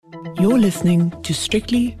You're listening to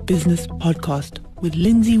Strictly Business Podcast with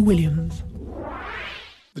Lindsay Williams.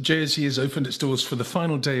 The JSE has opened its doors for the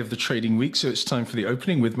final day of the trading week, so it's time for the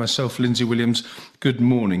opening with myself, Lindsay Williams. Good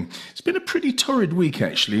morning. It's been a pretty torrid week,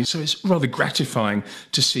 actually, so it's rather gratifying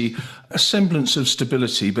to see a semblance of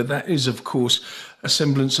stability, but that is, of course, a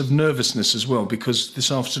semblance of nervousness as well, because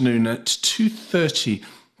this afternoon at 2:30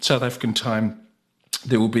 South African time,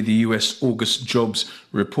 there will be the US August jobs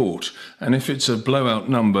report. And if it's a blowout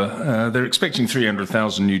number, they're expecting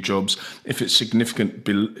 300,000 new jobs. If it's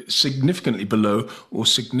significantly below or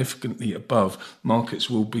significantly above, markets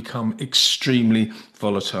will become extremely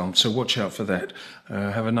volatile. So watch out for that.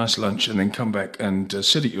 Have a nice lunch and then come back and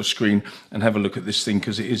sit at your screen and have a look at this thing,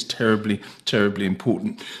 because it is terribly, terribly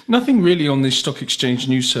important. Nothing really on the stock exchange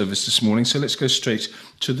news service this morning, so let's go straight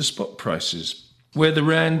to the spot prices, where the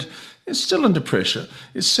Rand is still under pressure.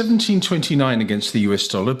 It's 17.29 against the US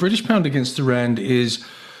dollar. British pound against the Rand is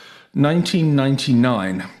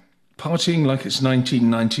 19.99. Partying like it's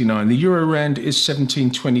 1999. The Euro Rand is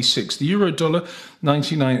 17.26. The Euro Dollar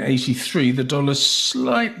 99.83. The dollar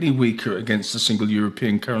slightly weaker against the single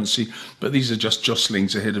European currency, but these are just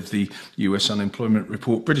jostlings ahead of the US unemployment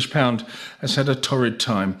report. British pound has had a torrid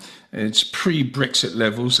time. It's pre-Brexit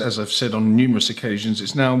levels, as I've said on numerous occasions.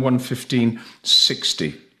 It's now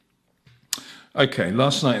 115.60. Okay,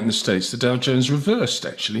 last night in the States, the Dow Jones reversed,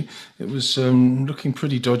 actually. It was looking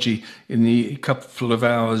pretty dodgy in the couple of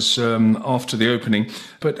hours after the opening,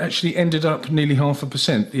 but actually ended up nearly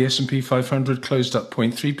 0.5%. The S&P 500 closed up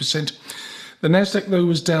 0.3%. The Nasdaq, though,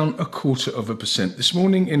 was down 0.25%. This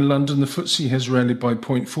morning in London, the FTSE has rallied by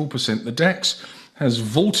 0.4%. The DAX has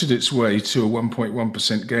vaulted its way to a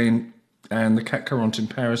 1.1% gain, and the CAC 40 in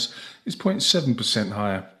Paris is 0.7%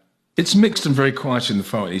 higher. It's mixed and very quiet in the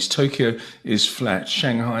Far East. Tokyo is flat.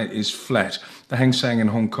 Shanghai is flat. The Hang Seng in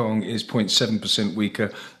Hong Kong is 0.7% weaker.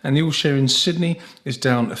 And the all-share in Sydney is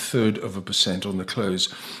down 0.33% on the close.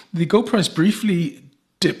 The gold price briefly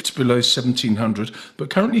dipped below 1,700, but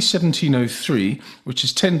currently 1,703, which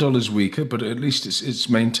is $10 weaker, but at least it's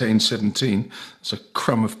maintained 17. It's a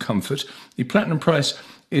crumb of comfort. The platinum price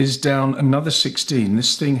is down another 16.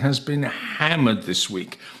 This thing has been hammered this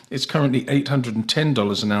week. It's currently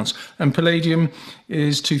 $810 an ounce, and palladium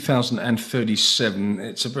is 2,037.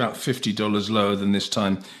 It's about $50 lower than this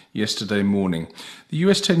time yesterday morning. The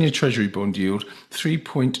US 10-year Treasury bond yield,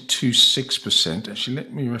 3.26%. Actually,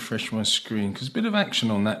 let me refresh my screen, because a bit of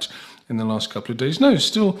action on that in the last couple of days. No,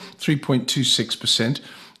 still 3.26%.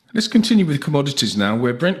 Let's continue with commodities now,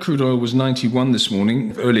 where Brent crude oil was 91 this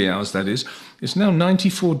morning, early hours that is. It's now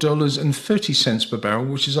 $94.30 per barrel,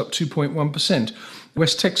 which is up 2.1%.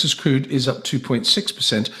 West Texas crude is up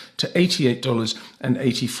 2.6% to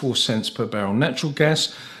 $88.84 per barrel. Natural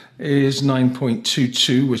gas is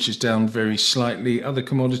 9.22, which is down very slightly. Other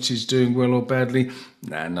commodities doing well or badly?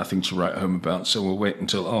 Nothing to write home about, so we'll wait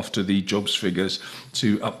until after the jobs figures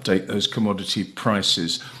to update those commodity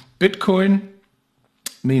prices. Bitcoin,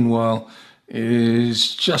 meanwhile,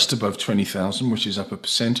 is just above 20,000, which is up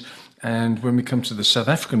 1%. And when we come to the South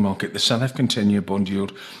African market, the South African 10-year bond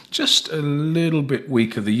yield, just a little bit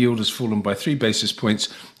weaker. The yield has fallen by 3 basis points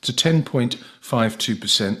to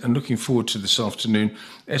 10.52%. And looking forward to this afternoon,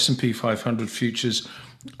 S&P 500 futures,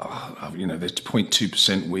 they're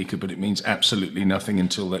 0.2% weaker, but it means absolutely nothing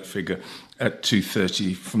until that figure at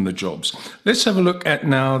 2:30 from the jobs. Let's have a look at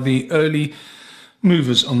now the early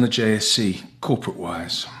movers on the JSE,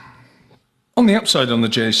 corporate-wise. On the upside on the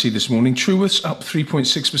JSE this morning, Truworths up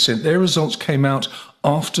 3.6%. Their results came out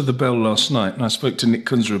after the bell last night, and I spoke to Nick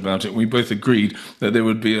Kunzer about it, and we both agreed that there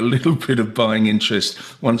would be a little bit of buying interest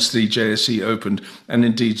once the JSE opened, and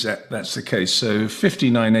indeed that's the case. So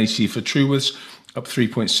 59.80 for Truworths, up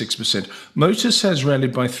 3.6%. Motus has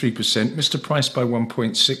rallied by 3%, Mr Price by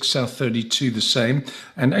 1.6%, South 32 the same,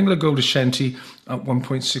 and Anglo Gold Ashanti up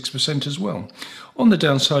 1.6% as well. On the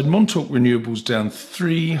downside, Montauk Renewables down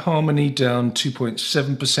 3%, Harmony down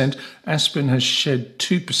 2.7%, Aspen has shed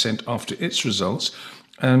 2% after its results,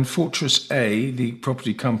 and Fortress A, the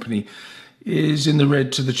property company, is in the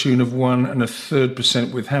red to the tune of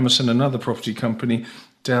 1.33%, with Hammerson, another property company,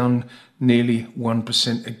 down nearly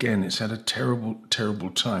 1% again. It's had a terrible,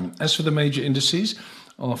 terrible time. As for the major indices,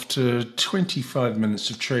 after 25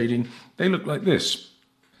 minutes of trading, they look like this.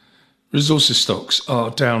 Resources stocks are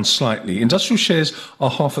down slightly. Industrial shares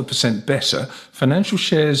are 0.5% better. Financial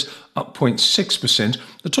shares up 0.6%.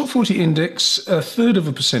 The top 40 index,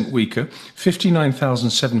 1/3% weaker,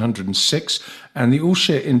 59,706. And the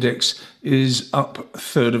all-share index is up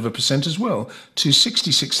 1/3% as well to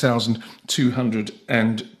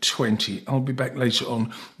 66,220. I'll be back later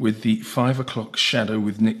on with the 5 o'clock shadow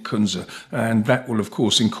with Nick Kunze. And that will, of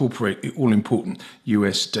course, incorporate the all-important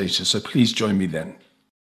US data. So please join me then.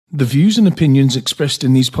 The views and opinions expressed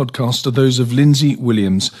in these podcasts are those of Lindsay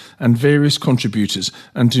Williams and various contributors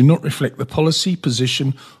and do not reflect the policy,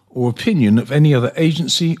 position, or opinion of any other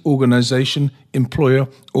agency, organisation, employer,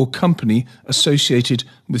 or company associated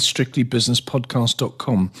with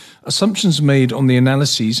strictlybusinesspodcast.com. Assumptions made on the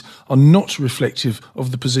analyses are not reflective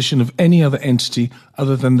of the position of any other entity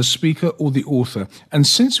other than the speaker or the author. And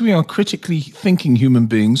since we are critically thinking human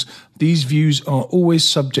beings, these views are always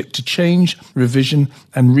subject to change, revision,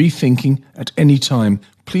 and rethinking at any time.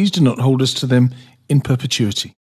 Please do not hold us to them in perpetuity.